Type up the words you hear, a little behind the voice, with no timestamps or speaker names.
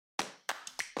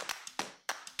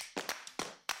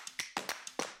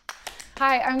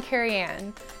Hi, I'm Carrie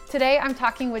Ann. Today I'm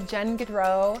talking with Jen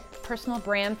Gaudreau, personal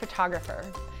brand photographer.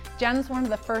 Jen's one of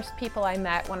the first people I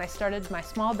met when I started my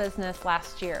small business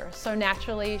last year, so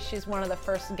naturally she's one of the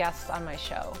first guests on my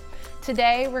show.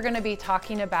 Today we're going to be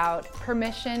talking about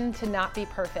permission to not be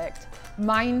perfect,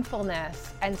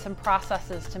 mindfulness, and some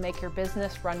processes to make your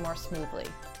business run more smoothly.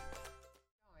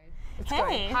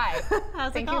 Hey. Hi.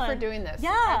 How's Thank it going? you for doing this.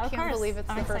 Yeah, I of can't course. believe it's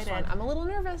I'm the first excited. one. I'm a little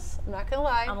nervous. I'm not gonna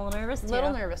lie. I'm a little nervous too. A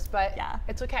little nervous, but Yeah.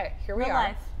 it's okay. Here we Real are.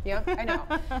 life. Yep, I know.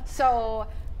 So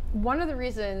one of the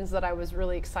reasons that I was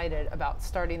really excited about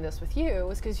starting this with you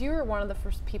was because you were one of the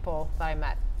first people that I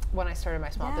met when I started my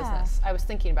small business. I was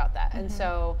thinking about that. And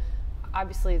so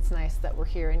obviously it's nice that we're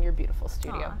here in your beautiful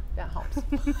studio. Aw. That helps.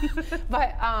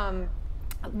 But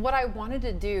what I wanted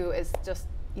to do is just,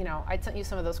 you know, I'd sent you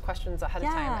some of those questions ahead of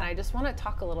time, and I just want to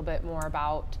talk a little bit more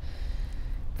about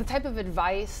the type of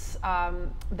advice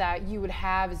that you would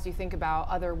have as you think about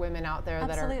other women out there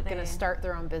that are going to start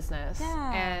their own business.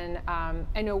 And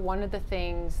I know one of the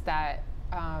things that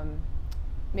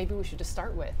maybe we should just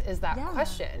start with is that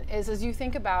question is, as you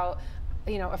think about,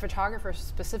 you know, a photographer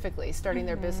specifically starting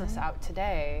their business out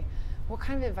today, what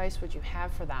kind of advice would you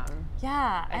have for them?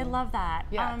 Yeah, I love that.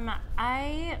 Yeah.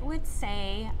 I would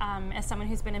say, as someone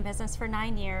who's been in business for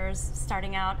 9 years,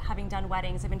 starting out having done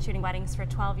weddings, I've been shooting weddings for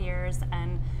 12 years,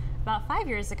 and about 5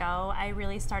 years ago, I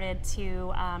really started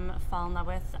to fall in love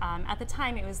with, at the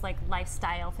time it was like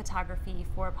lifestyle photography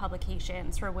for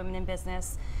publications for women in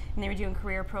business, and they were doing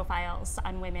career profiles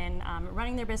on women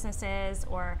running their businesses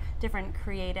or different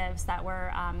creatives that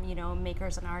were, you know,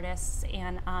 makers and artists.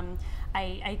 And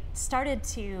I started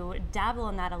to dabble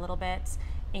in that a little bit,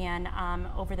 and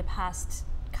over the past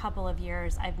couple of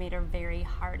years, I've made a very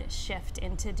hard shift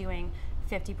into doing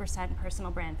 50%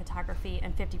 personal brand photography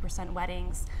and 50%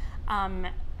 weddings.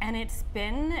 And it's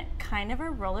been kind of a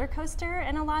roller coaster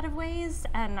in a lot of ways.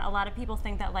 And a lot of people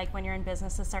think that like when you're in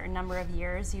business a certain number of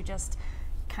years, you just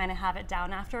kind of have it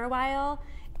down after a while.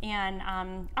 And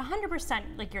 100%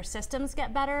 like your systems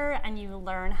get better and you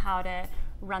learn how to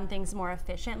run things more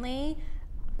efficiently,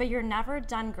 but you're never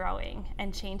done growing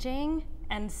and changing.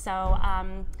 And so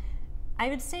I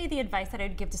would say the advice that I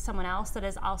would give to someone else that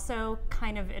is also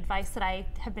kind of advice that I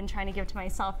have been trying to give to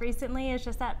myself recently is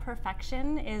just that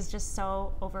perfection is just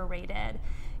so overrated.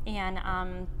 And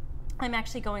I'm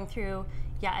actually going through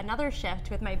another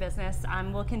shift with my business.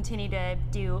 We'll continue to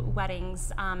do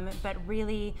weddings, but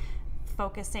really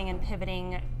focusing and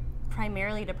pivoting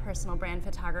primarily to personal brand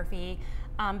photography.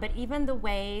 But even the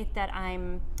way that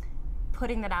I'm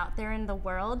putting that out there in the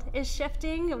world is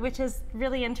shifting, which is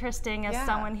really interesting as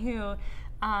someone who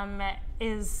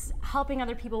is helping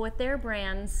other people with their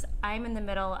brands. I'm in the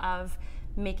middle of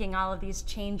making all of these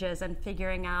changes and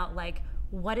figuring out like,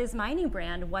 what is my new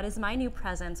brand? What is my new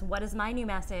presence? What is my new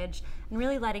message? And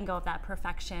really letting go of that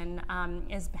perfection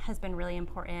has been really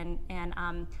important,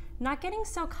 and not getting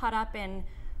so caught up in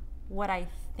what I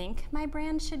think my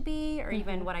brand should be, or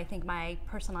even what I think my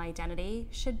personal identity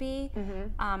should be,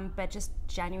 but just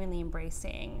genuinely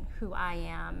embracing who I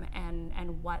am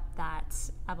and what that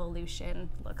evolution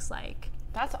looks like.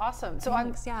 That's awesome. So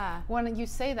when you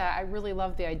say that, I really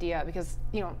love the idea because,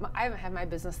 you know, I haven't had my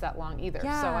business that long either. So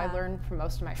I learned from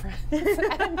most of my friends.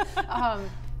 And,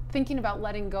 thinking about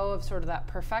letting go of sort of that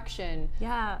perfection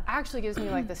actually gives me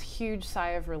like this huge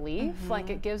sigh of relief. Like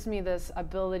it gives me this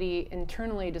ability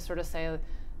internally to sort of say,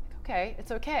 okay,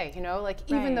 it's okay, you know, like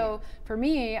even though for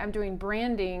me, I'm doing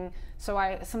branding, so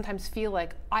I sometimes feel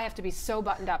like I have to be so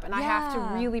buttoned up and I have to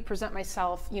really present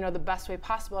myself, you know, the best way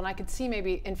possible. And I could see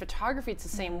maybe in photography it's the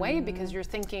same way because you're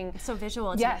thinking it's so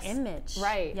visual, it's an image.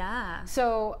 Right. Yeah.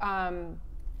 So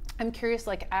I'm curious,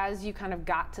 like as you kind of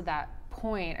got to that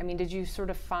point, I mean, did you sort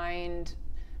of find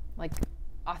like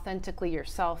authentically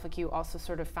yourself, like you also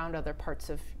sort of found other parts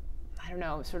of, I don't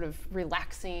know, sort of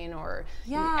relaxing or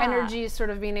energy, sort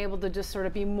of being able to just sort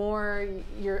of be more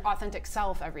your authentic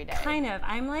self every day? Kind of.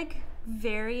 I'm like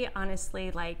very honestly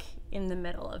like in the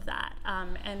middle of that.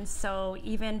 And so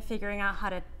even figuring out how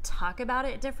to talk about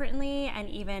it differently and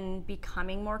even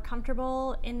becoming more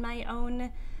comfortable in my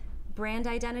own brand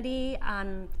identity,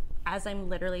 as I'm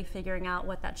literally figuring out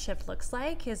what that shift looks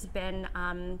like, has been,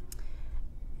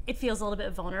 it feels a little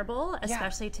bit vulnerable,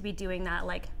 especially to be doing that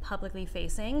like publicly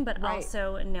facing, but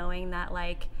also knowing that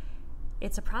like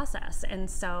it's a process. And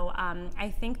so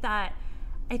I think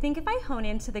if I hone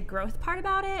into the growth part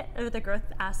about it, or the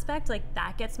growth aspect, like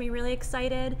that gets me really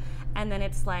excited. And then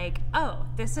it's like, oh,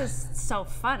 this is so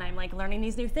fun. I'm like learning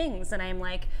these new things, and I'm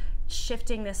like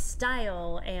shifting this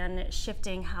style and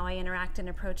shifting how I interact and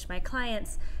approach my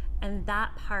clients. And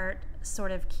that part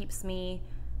sort of keeps me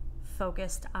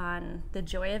focused on the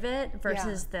joy of it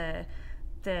versus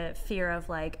the fear of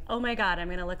like, oh my God, I'm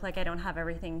gonna look like I don't have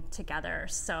everything together.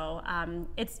 So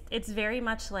it's very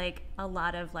much like a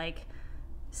lot of like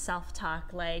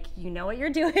self-talk, like you know what you're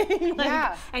doing,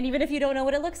 like, and even if you don't know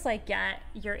what it looks like yet,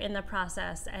 you're in the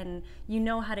process and you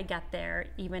know how to get there,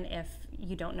 even if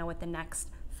you don't know what the next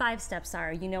 5 steps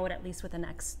are, you know what at least what the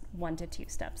next 1 to 2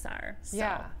 steps are. So.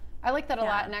 Yeah. I like that a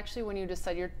lot, and actually when you just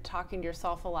said you're talking to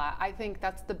yourself a lot, I think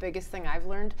that's the biggest thing I've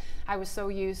learned. I was so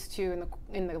used to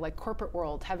in the like corporate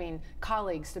world having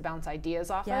colleagues to bounce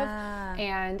ideas off of,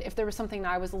 and if there was something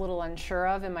that I was a little unsure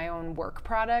of in my own work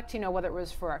product, you know, whether it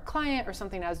was for a client or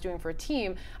something I was doing for a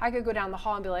team, I could go down the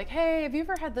hall and be like, hey, have you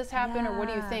ever had this happen, or what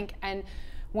do you think? And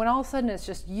when all of a sudden it's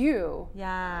just you.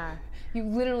 You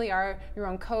literally are your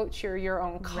own coach, you're your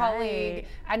own colleague.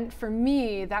 And for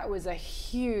me, that was a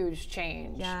huge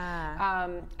change.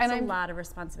 And it's a lot of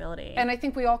responsibility. And I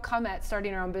think we all come at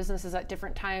starting our own businesses at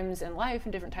different times in life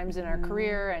and different times in our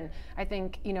career. And I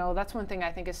think, you know, that's one thing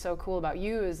I think is so cool about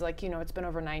you is like, you know, it's been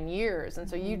over 9 years. And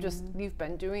so you've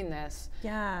been doing this.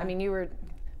 I mean, you were,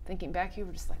 thinking back, you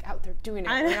were just like out there doing it.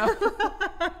 You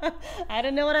know? I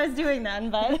didn't know what I was doing then,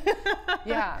 but.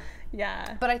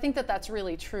 But I think that that's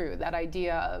really true. That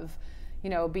idea of, you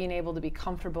know, being able to be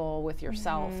comfortable with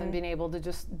yourself and being able to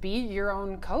just be your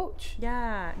own coach.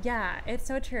 It's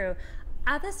so true.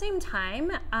 At the same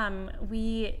time,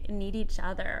 we need each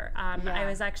other. I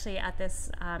was actually at this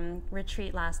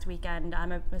retreat last weekend.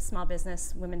 A small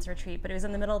business women's retreat, but it was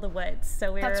in the middle of the woods.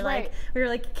 So we were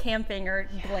like camping or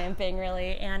glamping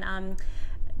really. And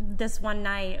this one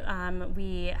night,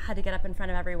 we had to get up in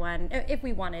front of everyone, if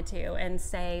we wanted to, and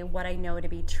say what I know to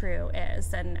be true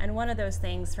is. And one of those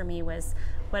things for me was,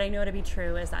 what I know to be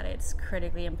true is that it's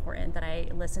critically important that I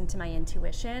listen to my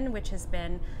intuition, which has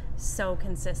been so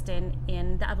consistent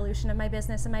in the evolution of my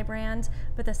business and my brand.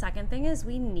 But the second thing is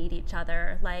we need each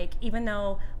other. Like, even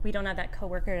though we don't have that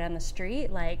coworker down the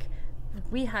street, like,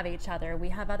 we have each other. We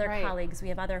have other colleagues, we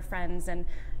have other friends, and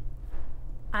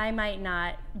I might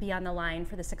not be on the line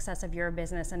for the success of your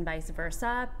business and vice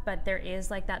versa, but there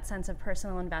is like that sense of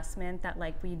personal investment that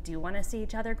like we do want to see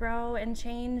each other grow and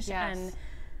change. And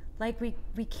like we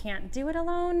can't do it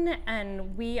alone,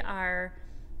 and we are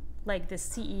like the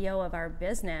CEO of our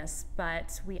business,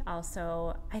 but we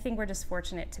also, I think we're just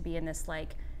fortunate to be in this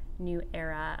like new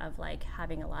era of like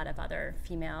having a lot of other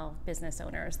female business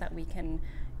owners that we can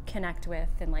connect with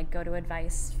and like go to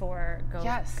advice for, go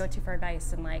to for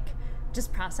advice and like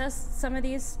just process some of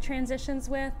these transitions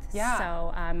with. So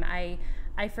I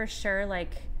for sure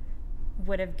like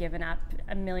would have given up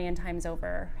a million times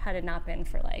over had it not been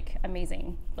for like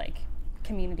amazing like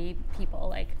community people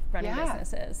like running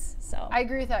businesses. So I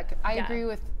agree with that. I agree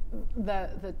with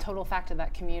the total fact of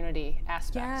that community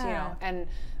aspect, you know, and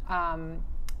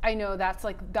I know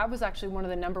that was actually one of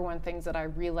the number one things that I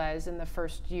realized in the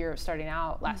first year of starting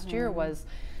out last year was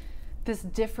this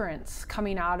difference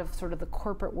coming out of sort of the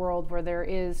corporate world where there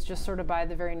is just sort of by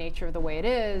the very nature of the way it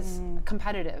is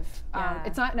competitive.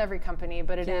 It's not in every company,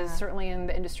 but it is certainly in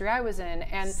the industry I was in.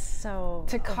 And so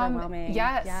to come, overwhelming.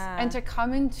 And to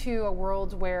come into a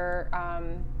world where,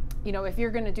 you know, if you're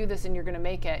going to do this and you're going to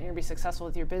make it and you're going to be successful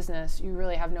with your business, you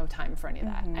really have no time for any of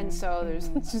that. And so there's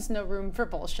just no room for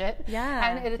bullshit.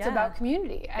 And it's about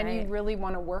community. And you really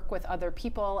want to work with other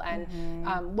people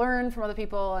and learn from other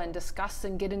people and discuss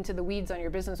and get into the weeds on your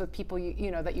business with people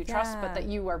you know that you trust, but that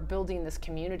you are building this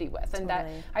community with. And that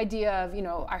idea of, you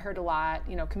know, I heard a lot,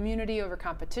 you know, community over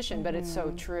competition, but it's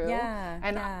so true.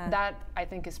 And that I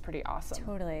think is pretty awesome.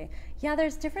 Totally. Yeah,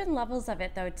 there's different levels of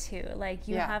it though too. Like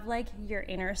you have like your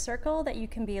inner circle that you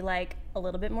can be like a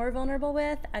little bit more vulnerable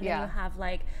with, and then you have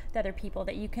like the other people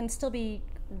that you can still be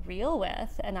real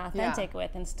with and authentic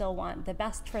with and still want the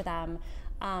best for them.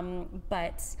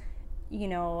 But you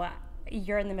know,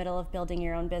 you're in the middle of building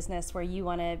your own business where you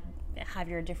want to have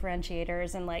your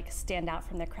differentiators and like stand out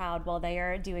from the crowd while they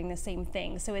are doing the same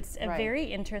thing. So it's a very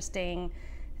interesting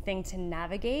thing to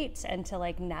navigate, and to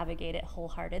like navigate it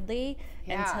wholeheartedly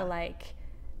and to like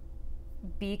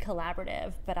be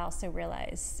collaborative, but also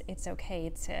realize it's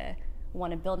okay to want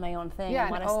to build my own thing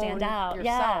and want to stand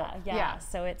out.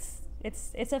 So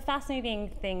it's a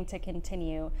fascinating thing to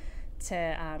continue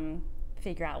to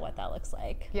figure out what that looks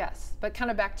like. Yes, but kind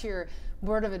of back to your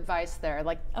word of advice there,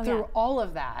 like through all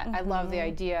of that, I love the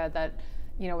idea that,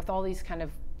 you know, with all these kind of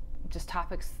just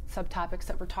subtopics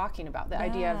that we're talking about. The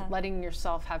idea of letting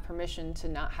yourself have permission to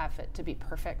not have it to be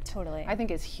perfect. Totally. I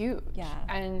think is huge. Yeah,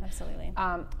 and absolutely.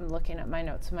 I'm looking at my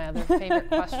notes, my other favorite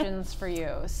questions for you.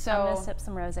 So I'm gonna sip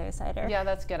some rosé cider. Yeah,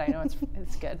 that's good. I know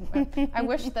it's good. I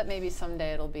wish that maybe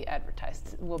someday it'll be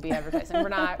advertised. We'll be advertising. We're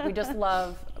not. We just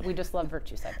love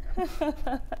Virtue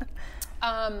cider.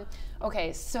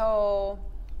 Okay, so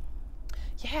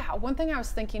yeah, one thing I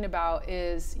was thinking about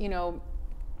is,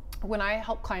 when I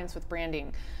help clients with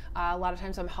branding, a lot of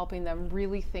times I'm helping them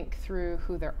really think through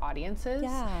who their audience is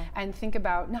and think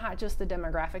about not just the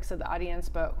demographics of the audience,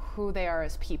 but who they are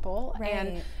as people. Right.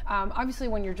 And obviously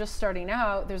when you're just starting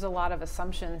out, there's a lot of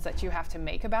assumptions that you have to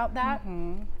make about that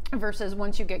versus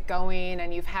once you get going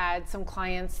and you've had some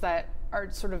clients that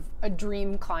are sort of a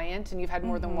dream client and you've had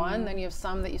more than one, then you have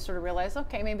some that you sort of realize,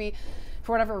 okay, maybe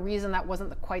for whatever reason that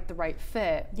wasn't quite the right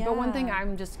fit. But one thing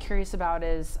I'm just curious about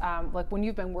is like when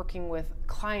you've been working with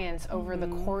clients over the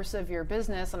course of your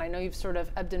business, and I know you've sort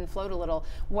of ebbed and flowed a little,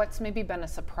 what's maybe been a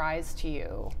surprise to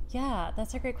you? Yeah,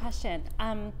 that's a great question.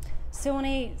 So when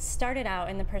I started out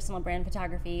in the personal brand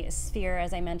photography sphere,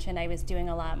 as I mentioned, I was doing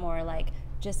a lot more like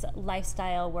just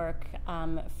lifestyle work,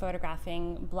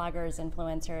 photographing bloggers,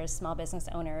 influencers, small business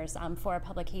owners for a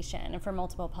publication and for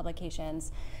multiple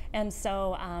publications. And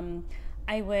so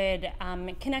I would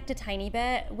connect a tiny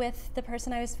bit with the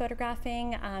person I was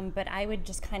photographing, but I would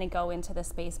just kind of go into the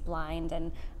space blind,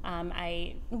 and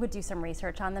I would do some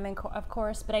research on them, of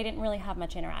course, but I didn't really have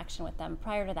much interaction with them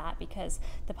prior to that because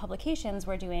the publications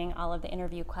were doing all of the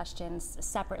interview questions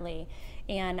separately.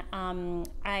 And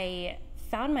I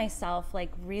found myself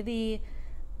like really,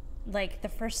 like the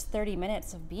first 30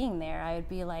 minutes of being there, I would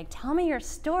be like, tell me your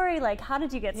story, like how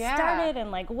did you get started,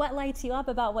 and like what lights you up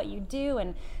about what you do,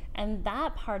 and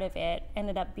that part of it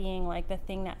ended up being like the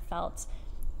thing that felt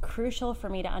crucial for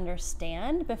me to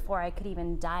understand before I could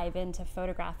even dive into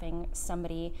photographing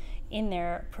somebody in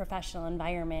their professional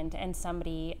environment, and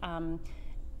somebody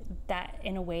that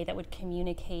in a way that would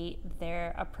communicate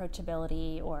their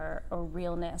approachability or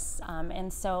realness.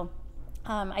 And so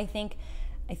I think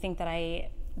that I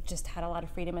just had a lot of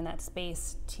freedom in that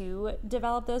space to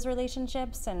develop those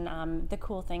relationships. And the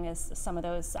cool thing is some of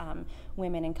those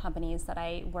women and companies that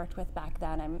I worked with back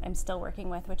then, I'm still working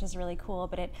with, which is really cool.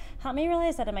 But it helped me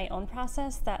realize that in my own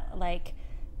process that like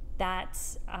that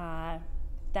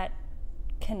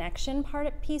connection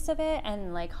piece of it,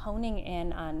 and like honing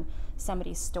in on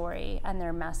somebody's story and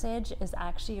their message is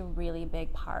actually a really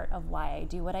big part of why I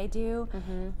do what I do.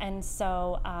 And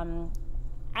so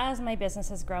as my business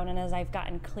has grown and as I've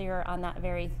gotten clearer on that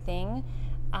very thing,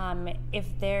 if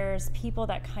there's people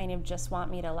that kind of just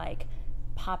want me to like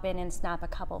pop in and snap a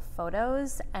couple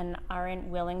photos and aren't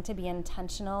willing to be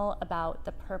intentional about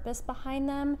the purpose behind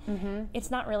them,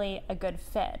 it's not really a good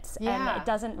fit. And it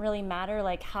doesn't really matter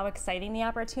like how exciting the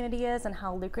opportunity is and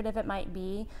how lucrative it might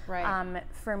be.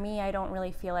 For me, I don't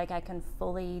really feel like I can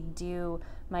fully do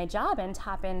my job and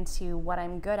tap into what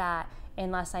I'm good at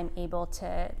unless I'm able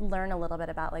to learn a little bit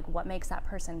about like what makes that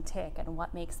person tick and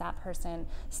what makes that person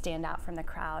stand out from the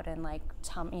crowd, and like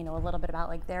tell me, a little bit about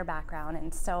like their background.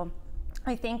 And so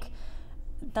I think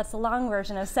that's a long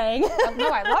version of saying. No,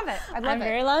 I love it. I'm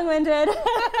very long-winded.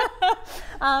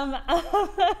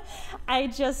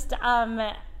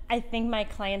 I think my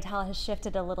clientele has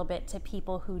shifted a little bit to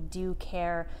people who do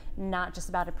care not just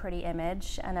about a pretty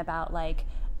image and about like,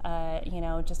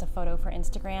 just a photo for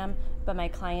Instagram, but my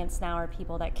clients now are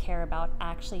people that care about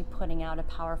actually putting out a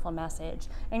powerful message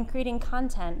and creating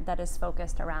content that is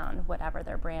focused around whatever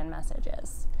their brand message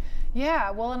is. Yeah,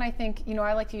 well, and I think,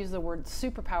 I like to use the word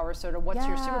superpower, sort of what's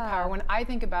your superpower? When I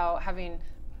think about having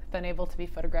been able to be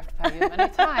photographed by you many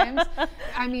times,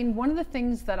 I mean, one of the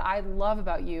things that I love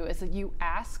about you is that you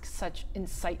ask such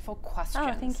insightful questions.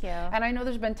 Oh, thank you. And I know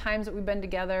there's been times that we've been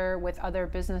together with other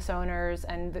business owners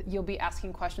and you'll be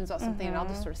asking questions about something and I'll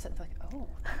just sort of sit like, oh,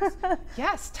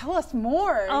 yes, tell us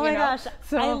more. Oh my gosh,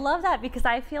 so I love that because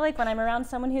I feel like when I'm around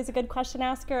someone who's a good question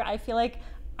asker, I feel like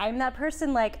I'm that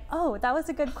person like, oh, that was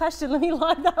a good question. Let me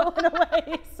log that one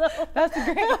away. So that's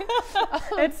great.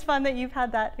 It's fun that you've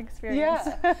had that experience.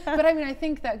 Yeah, but I mean, I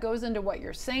think that goes into what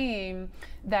you're saying,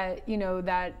 that,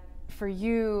 that for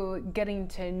you getting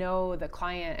to know the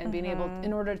client and being able,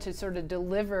 in order to sort of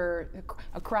deliver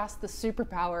across the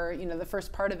superpower, the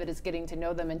first part of it is getting to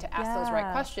know them and to ask those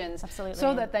right questions. Absolutely.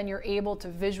 So that then you're able to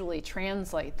visually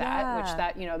translate that, which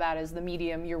that is the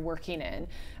medium you're working in.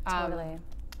 Totally.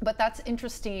 But that's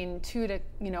interesting too to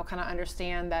kind of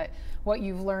understand that what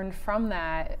you've learned from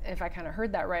that, if I kind of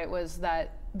heard that right, was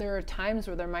that there are times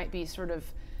where there might be sort of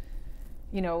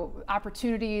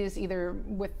opportunities either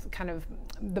with kind of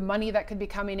the money that could be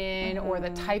coming in or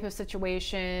the type of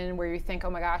situation where you think, oh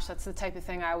my gosh, that's the type of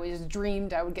thing I always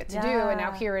dreamed I would get to do, and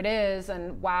now here it is,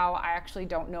 and wow, I actually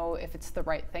don't know if it's the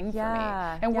right thing for me.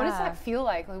 And what does that feel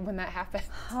like when that happens?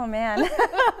 Oh man.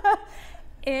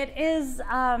 It is,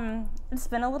 it's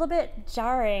been a little bit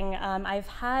jarring. I've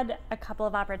had a couple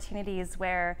of opportunities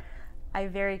where I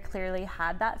very clearly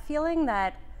had that feeling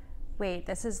that, wait,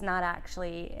 this is not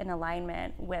actually in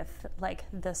alignment with like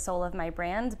the soul of my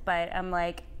brand, but I'm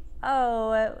like,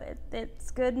 oh, it's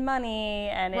good money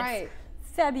and it's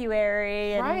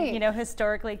February, and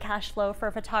historically cash flow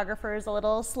for photographers a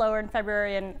little slower in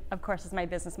February, and of course as my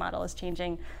business model is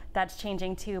changing, that's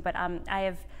changing too. But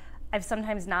I've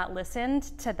sometimes not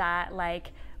listened to that,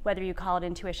 like whether you call it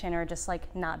intuition or just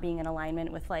like not being in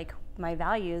alignment with like my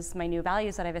values, my new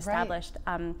values that I've established.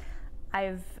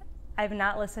 I've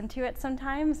not listened to it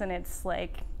sometimes, and it's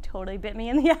like totally bit me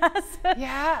in the ass.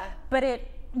 But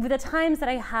the times that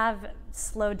I have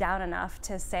slowed down enough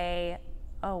to say,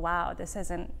 oh wow, this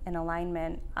isn't in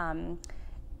alignment,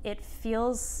 it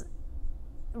feels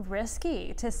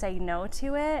risky to say no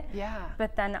to it.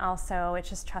 But then also it's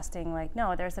just trusting like,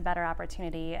 no, there's a better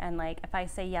opportunity, and like if I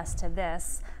say yes to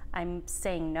this, I'm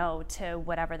saying no to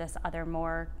whatever this other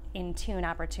more in tune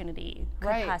opportunity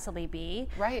could possibly be.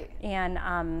 And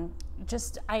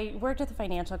I worked with a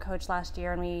financial coach last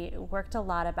year, and we worked a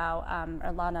lot about on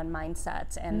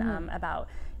mindset and about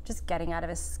just getting out of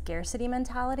a scarcity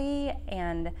mentality,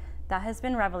 and that has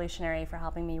been revolutionary for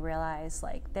helping me realize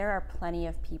like there are plenty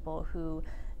of people who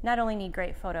not only need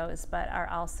great photos but are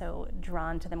also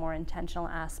drawn to the more intentional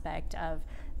aspect of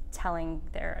telling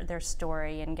their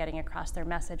story and getting across their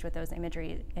message with those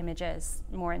images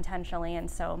more intentionally.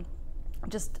 And so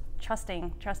just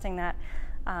trusting that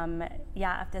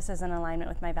if this is in alignment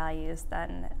with my values,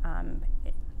 then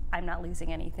I'm not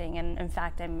losing anything, and in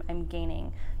fact I'm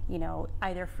gaining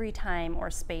either free time or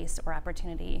space or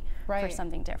opportunity for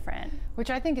something different, which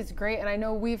I think is great. And I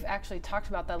know we've actually talked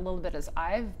about that a little bit as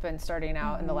I've been starting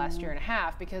out in the last year and a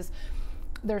half, because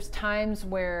there's times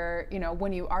where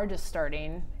when you are just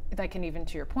starting, like, and even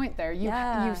to your point there, you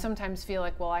sometimes feel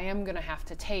like, well, I am going to have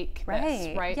to take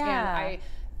this, right?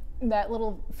 And that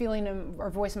little feeling or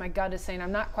voice in my gut is saying,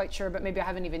 I'm not quite sure, but maybe I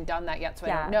haven't even done that yet, so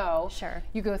I don't know.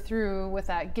 You go through with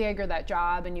that gig or that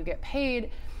job and you get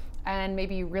paid, and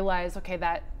maybe you realize, okay,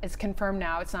 that is confirmed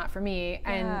now, it's not for me.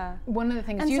 And one of the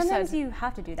things you said— And sometimes you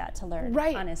have to do that to learn,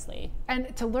 honestly.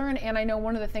 And to learn, and I know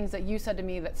one of the things that you said to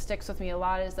me that sticks with me a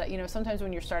lot is that, sometimes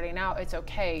when you're starting out, it's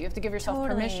okay. You have to give yourself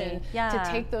permission to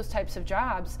take those types of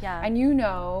jobs. And you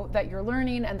know that you're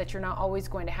learning and that you're not always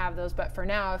going to have those, but for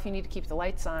now, if you need to keep the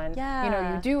lights on,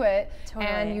 you do it.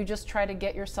 And you just try to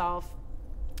get yourself,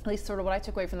 at least sort of what I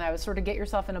took away from that was sort of get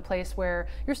yourself in a place where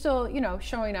you're still,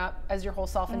 showing up as your whole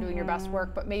self and doing your best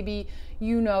work, but maybe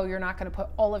you're not going to put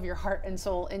all of your heart and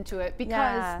soul into it,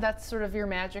 because that's sort of your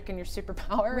magic and your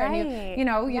superpower.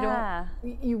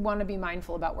 And you want to be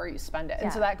mindful about where you spend it.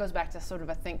 And so that goes back to sort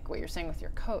of, I think, what you're saying with your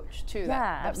coach too,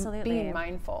 that absolutely. Being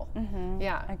mindful.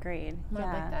 Agreed. I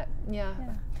like that.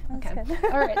 Okay.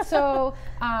 All right. So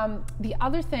the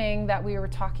other thing that we were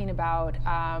talking about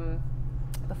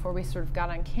before we sort of got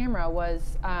on camera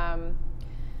was,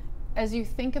 as you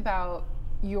think about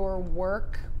your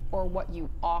work or what you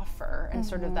offer and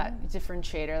sort of that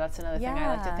differentiator, that's another thing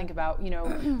I like to think about.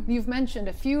 You've mentioned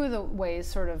a few of the ways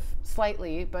sort of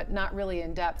slightly, but not really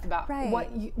in depth, about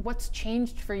what's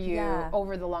changed for you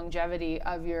over the longevity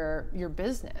of your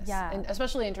business, and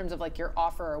especially in terms of like your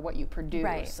offer or what you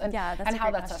produce, and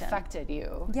how that's affected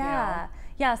you.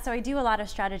 So I do a lot of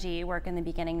strategy work in the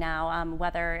beginning now,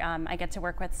 whether I get to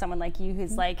work with someone like you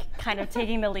who's like kind of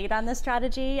taking the lead on the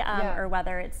strategy, or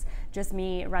whether it's just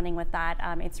me running with that.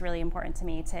 It's really important to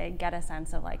me to get a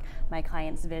sense of like my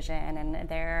client's vision and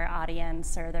their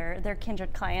audience, or their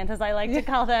kindred client, as I like to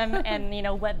call them, and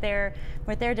what their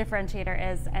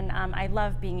differentiator is. And I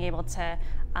love being able to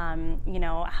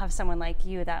have someone like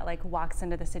you that like walks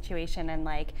into the situation and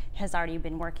like has already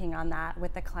been working on that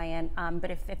with the client. But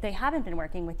if they haven't been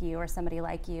working with you or somebody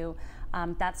like you,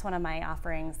 that's one of my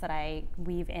offerings that I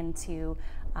weave into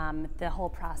the whole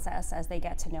process as they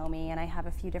get to know me. And I have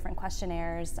a few different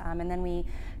questionnaires, and then we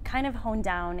kind of hone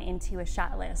down into a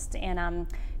shot list. And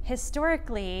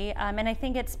historically, and I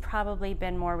think it's probably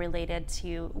been more related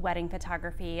to wedding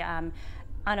photography,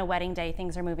 on a wedding day,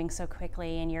 things are moving so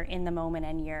quickly and you're in the moment,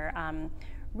 and you're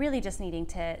really just needing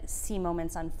to see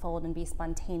moments unfold and be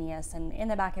spontaneous. And in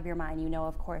the back of your mind,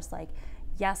 of course, like,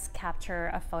 yes, capture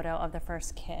a photo of the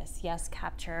first kiss. Yes,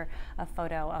 capture a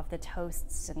photo of the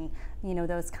toasts and, you know,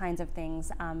 those kinds of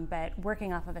things. But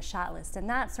working off of a shot list in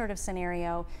that sort of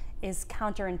scenario is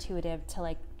counterintuitive to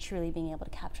like truly being able to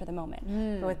capture the moment.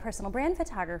 But with personal brand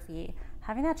photography,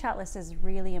 having that shot list is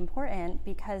really important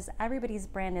because everybody's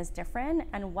brand is different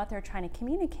and what they're trying to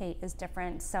communicate is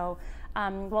different. So,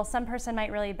 while some person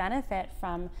might really benefit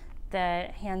from the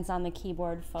hands on the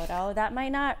keyboard photo, that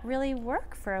might not really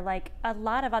work for like a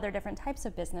lot of other different types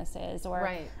of businesses, or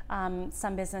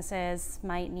some businesses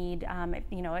might need,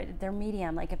 you know, their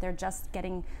medium, like if they're just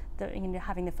getting the, you know,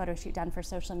 having the photo shoot done for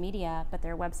social media, but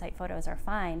their website photos are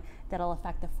fine, that'll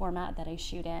affect the format that I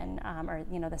shoot in, or,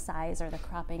 you know, the size or the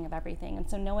cropping of everything. And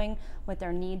so knowing what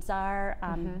their needs are,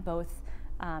 both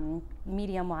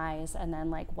medium-wise, and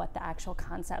then like what the actual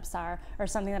concepts are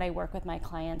something that I work with my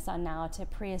clients on now to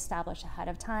pre-establish ahead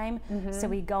of time. So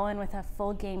we go in with a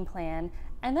full game plan,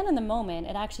 and then in the moment,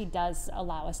 it actually does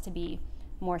allow us to be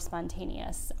more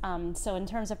spontaneous. So in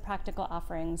terms of practical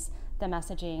offerings, the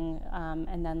messaging,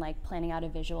 and then like planning out a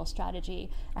visual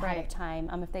strategy ahead of time.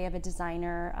 If they have a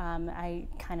designer, I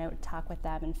kind of talk with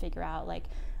them and figure out like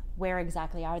where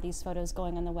exactly are these photos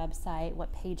going on the website,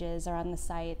 what pages are on the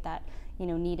site that, you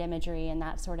know, need imagery and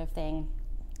that sort of thing.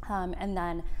 And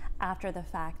then after the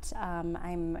fact,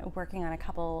 I'm working on a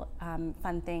couple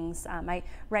fun things.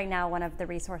 Right now, one of the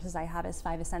resources I have is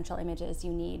 5 essential images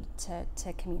you need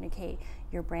to communicate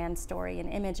your brand story in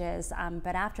images.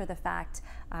 But after the fact,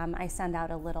 I send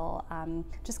out a little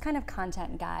just kind of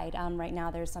content guide. Right now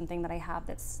there's something that I have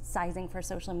that's sizing for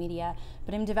social media,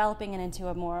 but I'm developing it into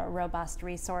a more robust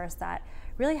resource that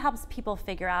really helps people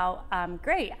figure out,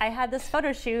 great, I had this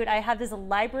photo shoot, I have this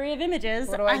library of images.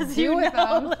 What do I do with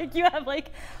them? Like you have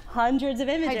like hundreds of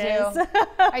images.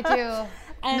 I do.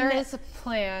 And there is a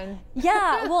plan.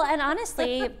 Yeah, well, and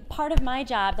honestly, part of my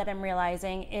job that I'm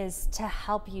realizing is to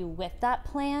help you with that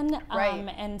plan.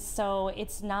 And so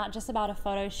it's not just about a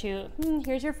photo shoot.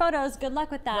 Here's your photos, good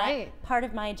luck with that. Part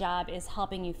of my job is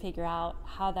helping you figure out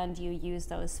how then do you use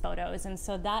those photos. And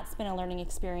so that's been a learning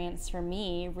experience for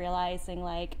me, realizing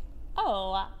like,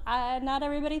 oh, not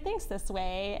everybody thinks this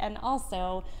way. And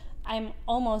also, I'm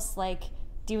almost like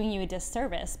doing you a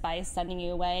disservice by sending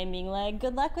you away and being like,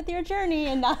 good luck with your journey,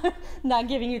 and not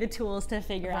giving you the tools to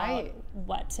figure out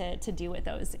what to do with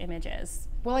those images.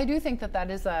 Well, I do think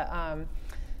that is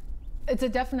it's a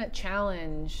definite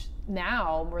challenge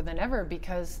now more than ever,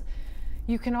 because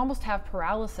you can almost have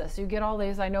paralysis. You get all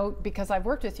these, I know because I've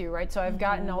worked with you, right? So I've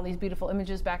gotten all these beautiful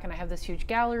images back and I have this huge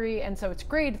gallery, and so it's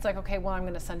great. It's like, okay, well, I'm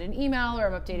gonna send an email, or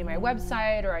I'm updating my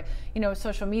website, or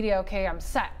social media, okay, I'm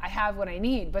set, I have what I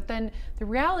need. But then the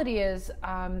reality is,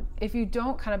 if you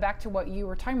don't, kind of back to what you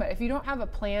were talking about, if you don't have a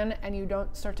plan and you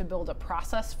don't start to build a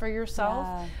process for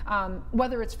yourself,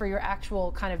 whether it's for your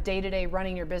actual kind of day-to-day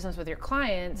running your business with your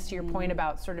clients, to your point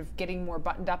about sort of getting more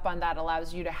buttoned up on that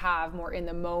allows you to have more in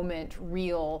the moment,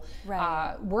 real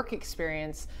work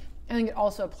experience. I think it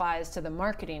also applies to the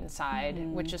marketing side,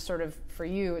 which is sort of, for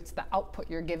you, it's the output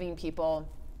you're giving people.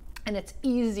 And it's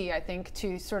easy, I think,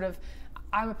 to sort of,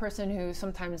 I'm a person who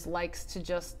sometimes likes to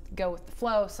just go with the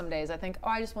flow some days. I think, oh,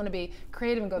 I just want to be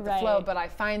creative and go with the flow. But I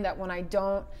find that when I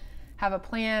don't have a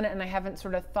plan and I haven't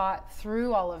sort of thought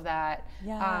through all of that,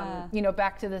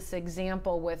 back to this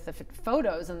example with the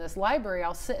photos in this library,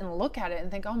 I'll sit and look at it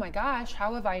and think, oh my gosh,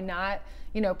 how have I not,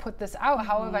 put this out?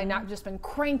 How have I not just been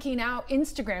cranking out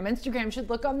Instagram? Instagram should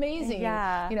look amazing.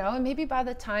 And maybe by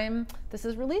the time this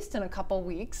is released in a couple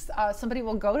weeks, somebody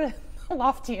will go to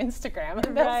Lofty Instagram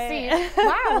and they'll see,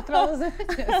 wow, look at all those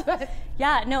images.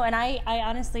 And I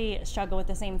honestly struggle with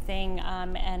the same thing,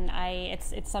 and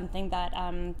it's something that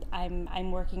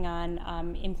I'm working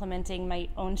on, implementing my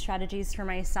own strategies for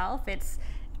myself. It's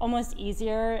almost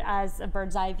easier as a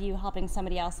bird's eye view, helping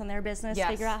somebody else in their business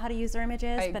figure out how to use their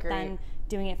images, but then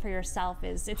doing it for yourself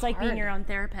it's hard. Like being your own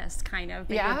therapist, kind of.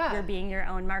 You're being your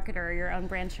own marketer, your own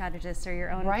brand strategist, or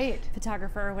your own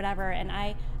photographer or whatever. And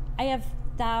I have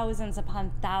thousands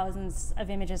upon thousands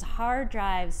of images, hard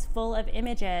drives full of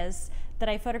images that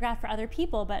I photograph for other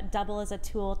people, but double as a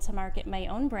tool to market my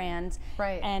own brand.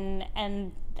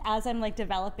 And as I'm like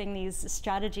developing these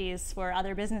strategies for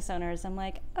other business owners, I'm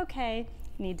like, okay,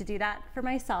 need to do that for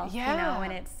myself.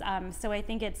 And it's so I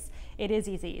think it is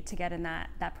easy to get in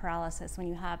that paralysis when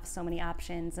you have so many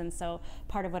options. And so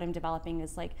part of what I'm developing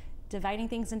is like dividing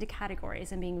things into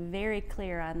categories and being very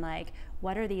clear on like,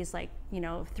 what are these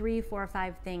 3, 4,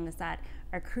 5 things that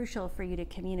are crucial for you to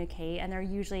communicate, and they're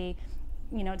usually,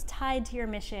 it's tied to your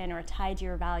mission or tied to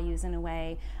your values in a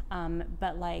way,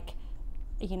 but like,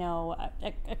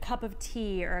 a cup of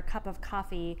tea or a cup of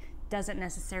coffee doesn't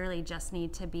necessarily just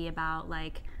need to be about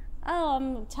like, oh,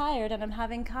 I'm tired and I'm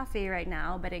having coffee right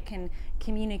now, but it can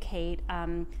communicate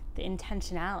the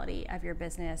intentionality of your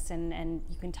business, and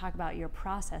you can talk about your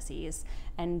processes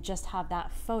and just have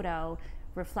that photo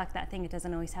reflect that thing. It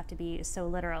doesn't always have to be so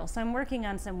literal. So I'm working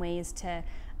on some ways to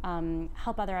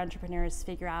help other entrepreneurs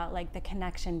figure out like the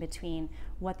connection between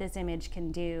what this image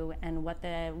can do and what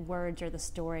the words or the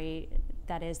story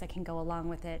that can go along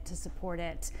with it to support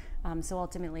it. So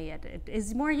ultimately it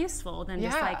is more useful than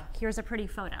just like, here's a pretty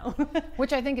photo.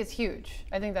 Which I think is huge.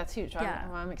 I think that's huge. Yeah.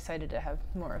 I'm excited to have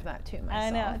more of that too myself. I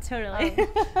know,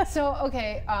 totally. So,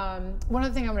 okay, one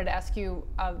other thing I wanted to ask you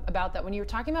about that, when you were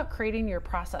talking about creating your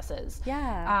processes,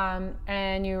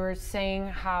 and you were saying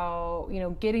how,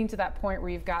 getting to that point where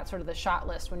you've got sort of the shot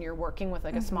list when you're working with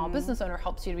like a small business owner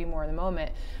helps you to be more in the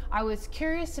moment. I was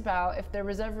curious about if there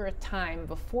was ever a time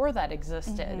before that existed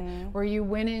where you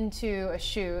went into a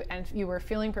shoot and you were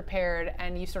feeling prepared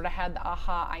and you sort of had the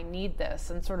aha, I need this,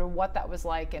 and sort of what that was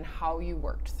like and how you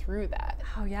worked through that.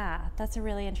 Oh yeah, that's a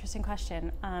really interesting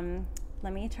question.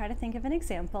 Let me try to think of an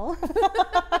example.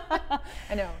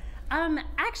 I know.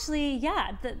 Actually,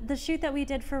 yeah, the shoot that we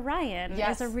did for Ryan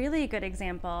is a really good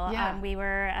example. Yeah. We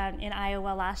were in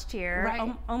Iowa last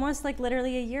year, almost like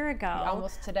literally a year ago.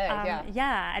 Almost today,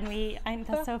 Yeah, and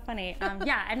that's so funny.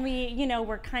 And we,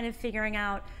 we're kind of figuring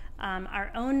out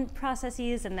our own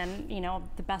processes, and then,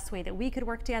 the best way that we could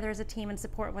work together as a team and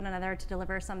support one another to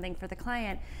deliver something for the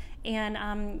client.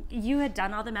 And you had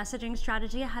done all the messaging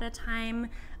strategy ahead of time.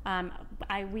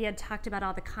 We had talked about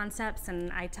all the concepts,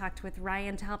 and I talked with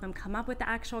Ryan to help him come up with the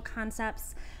actual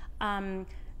concepts.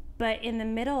 But in the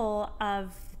middle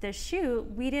of the shoot,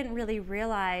 we didn't really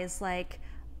realize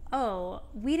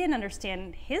we didn't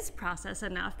understand his process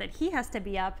enough that he has to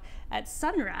be up at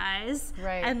sunrise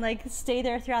and stay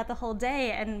there throughout the whole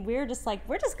day. And we're just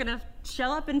gonna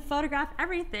show up and photograph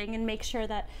everything and make sure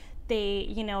that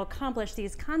they, accomplish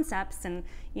these concepts. And,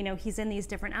 he's in these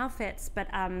different outfits, but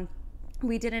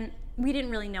we didn't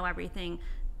really know everything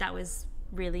that was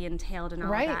really entailed in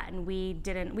all of that. And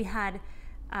we had,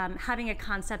 having a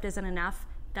concept isn't enough.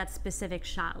 That specific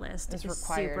shot list is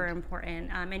super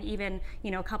important. And even,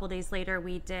 a couple days later,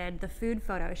 we did the food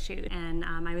photo shoot, and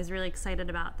I was really excited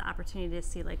about the opportunity to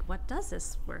see what does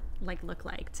this look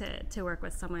like to work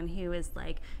with someone who is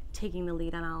taking the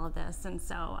lead on all of this. And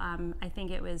so I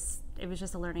think it was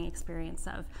just a learning experience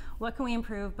of what can we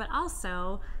improve, but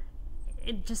also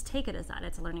just take it as that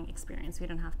it's a learning experience. We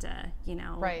don't have to,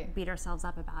 beat ourselves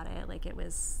up about it. It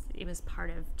was part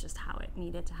of just how it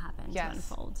needed to happen to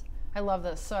unfold. I love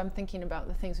this. So I'm thinking about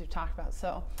the things we've talked about.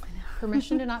 So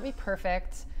permission to not be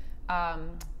perfect,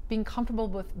 being comfortable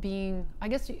with being, I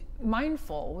guess,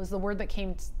 mindful was the word that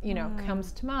comes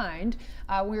to mind.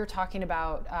 We were talking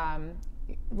about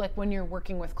when you're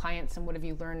working with clients and what have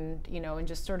you learned, and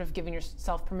just sort of giving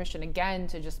yourself permission again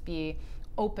to just be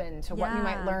open to what you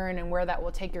might learn and where that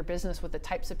will take your business with the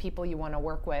types of people you want to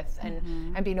work with,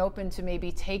 and being open to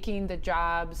maybe taking the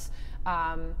jobs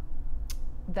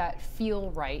that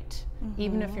feel right,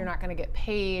 even if you're not going to get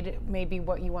paid maybe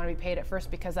what you want to be paid at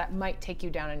first, because that might take you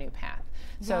down a new path.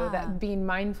 So that being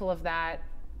mindful of that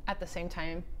at the same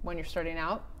time when you're starting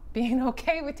out, being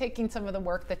okay with taking some of the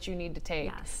work that you need to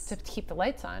take to keep the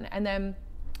lights on. And then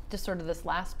just sort of this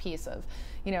last piece of,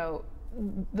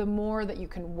 the more that you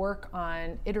can work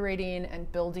on iterating and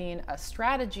building a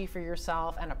strategy for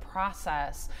yourself and a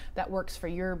process that works for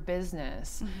your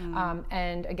business.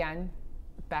 And again,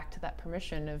 back to that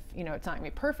permission of, it's not gonna be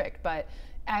perfect, but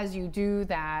as you do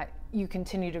that, you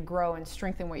continue to grow and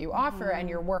strengthen what you offer and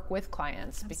your work with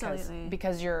clients,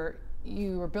 because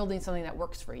you are building something that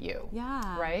works for you.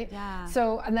 Right?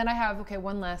 So, and then I have,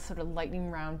 one last sort of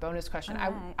lightning round bonus question.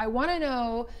 I want to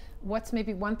know what's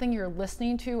maybe one thing you're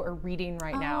listening to or reading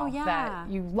right now that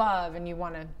you love and you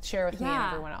want to share with me and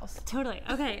everyone else. Totally.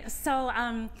 Okay. So,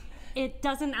 it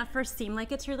doesn't at first seem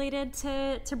like it's related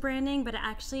to branding, but it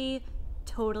actually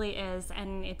totally is,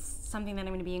 and it's something that I'm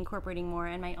going to be incorporating more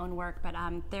in my own work. But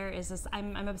there is this,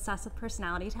 I'm obsessed with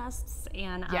personality tests,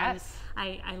 and I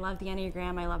love the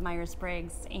Enneagram, I love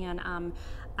Myers-Briggs, and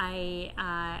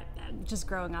I just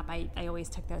growing up, I always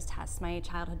took those tests. My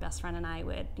childhood best friend and I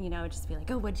would, just be like,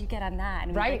 oh, what'd you get on that?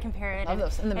 And we'd compare it. Love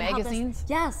those in the magazines.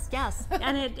 Yes,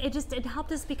 and it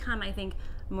helped us become, I think,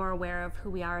 more aware of who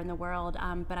we are in the world.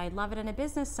 But I love it in a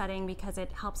business setting because it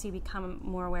helps you become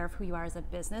more aware of who you are as a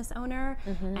business owner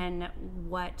and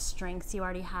what strengths you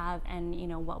already have, and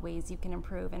what ways you can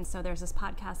improve. And so there's this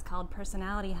podcast called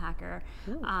Personality Hacker,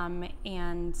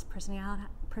 and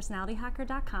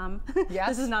personalityhacker.com. Yes.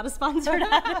 This is not a sponsored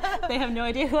ad. They have no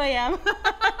idea who I am.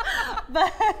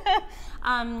 but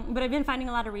I've been finding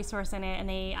a lot of resource in it, and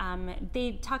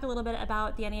they talk a little bit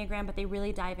about the Enneagram, but they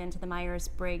really dive into the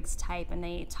Myers-Briggs type, and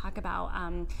they talk about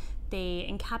they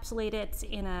encapsulate it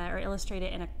or illustrate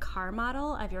it in a car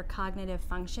model of your cognitive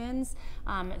functions.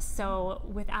 So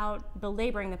without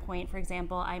belaboring the point, for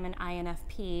example, I'm an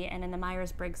INFP, and in the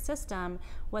Myers-Briggs system,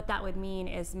 what that would mean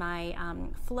is my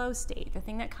flow state, the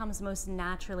thing that comes most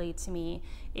naturally to me,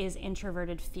 is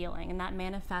introverted feeling, and that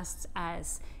manifests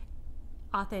as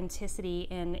authenticity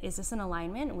in, is this in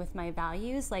alignment with my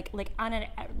values, like on a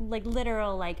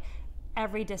literal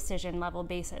every decision level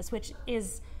basis, which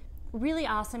is really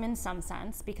awesome in some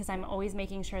sense, because I'm always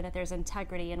making sure that there's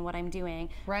integrity in what I'm doing.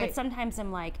 Right. But sometimes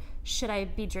I'm like, should I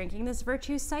be drinking this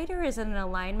virtue cider? Is it in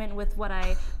alignment with what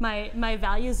my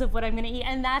values of what I'm going to eat?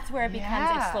 And that's where it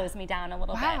becomes, it slows me down a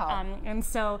little bit. And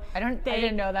so I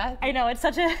didn't know that. I know, it's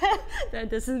such a,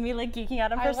 this is me geeking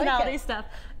out on personality stuff.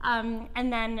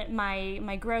 And then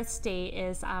my growth state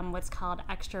is what's called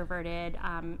extroverted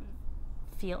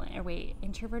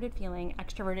introverted feeling,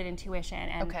 extroverted intuition,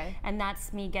 and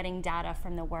that's me getting data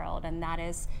from the world, and that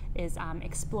is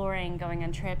exploring, going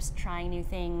on trips, trying new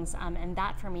things, and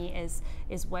that for me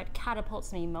is what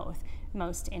catapults me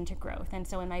most into growth. And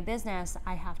so in my business,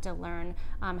 I have to learn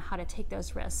how to take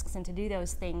those risks and to do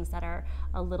those things that are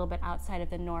a little bit outside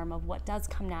of the norm of what does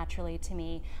come naturally to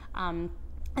me.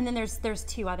 And then there's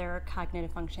two other cognitive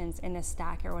functions in this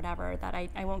stack or whatever that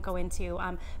I won't go into.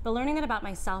 But learning that about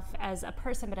myself as a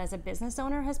person, but as a business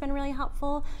owner, has been really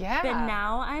helpful. Yeah. But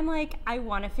now I'm like, I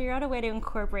want to figure out a way to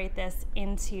incorporate this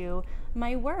into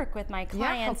my work with my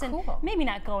clients. Yeah, how cool. And maybe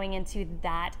not going into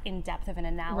that in depth of an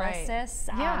analysis.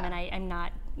 Right. Yeah. And I'm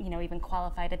not even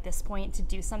qualified at this point to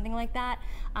do something like that.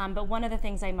 But one of the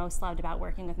things I most loved about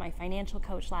working with my financial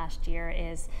coach last year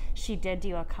is she did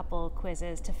do a couple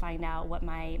quizzes to find out what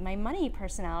my money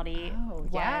personality was.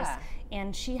 Yeah.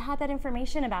 And she had that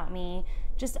information about me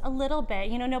just a little bit.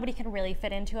 Nobody can really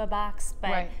fit into a box,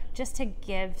 but just to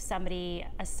give somebody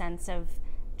a sense of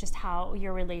just how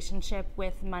your relationship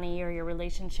with money, or your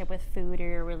relationship with food, or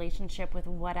your relationship with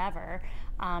whatever,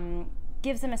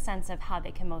 gives them a sense of how they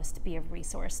can most be of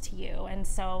resource to you. And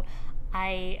so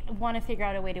I want to figure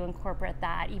out a way to incorporate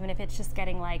that, even if it's just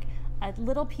getting a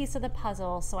little piece of the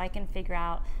puzzle, so I can figure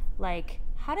out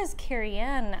how does Carrie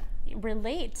Ann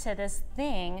relate to this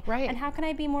thing, right? And how can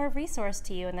I be more of resource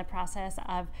to you in the process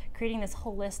of creating this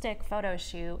holistic photo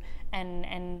shoot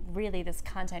and really this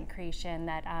content creation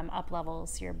that up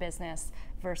levels your business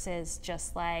versus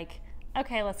just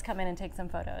okay, let's come in and take some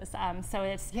photos. So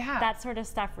it's that sort of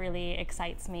stuff really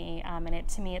excites me, and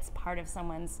to me, it's part of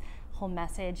someone's whole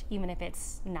message, even if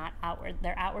it's not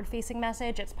their outward-facing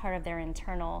message. It's part of their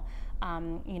internal,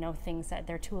 things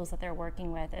their tools that they're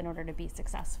working with in order to be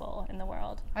successful in the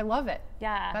world. I love it.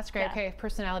 Yeah, that's great. Yeah. Okay,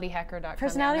 personalityhacker.com.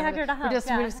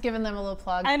 Personalityhacker.com. We're just giving them a little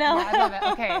plug. I know. Yeah, I love it.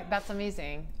 Okay, that's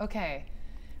amazing. Okay.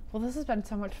 Well, this has been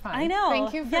so much fun. I know.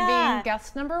 Thank you for being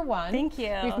guest number 1. Thank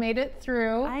you. We've made it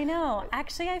through. I know.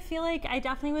 Actually, I feel like I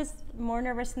definitely was more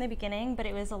nervous in the beginning, but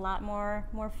it was a lot more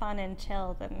fun and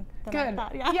chill than I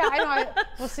thought. Yeah, I know.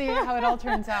 We'll see how it all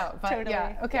turns out. But totally.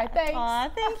 Yeah. Okay, thanks. Aw,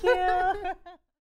 thank you.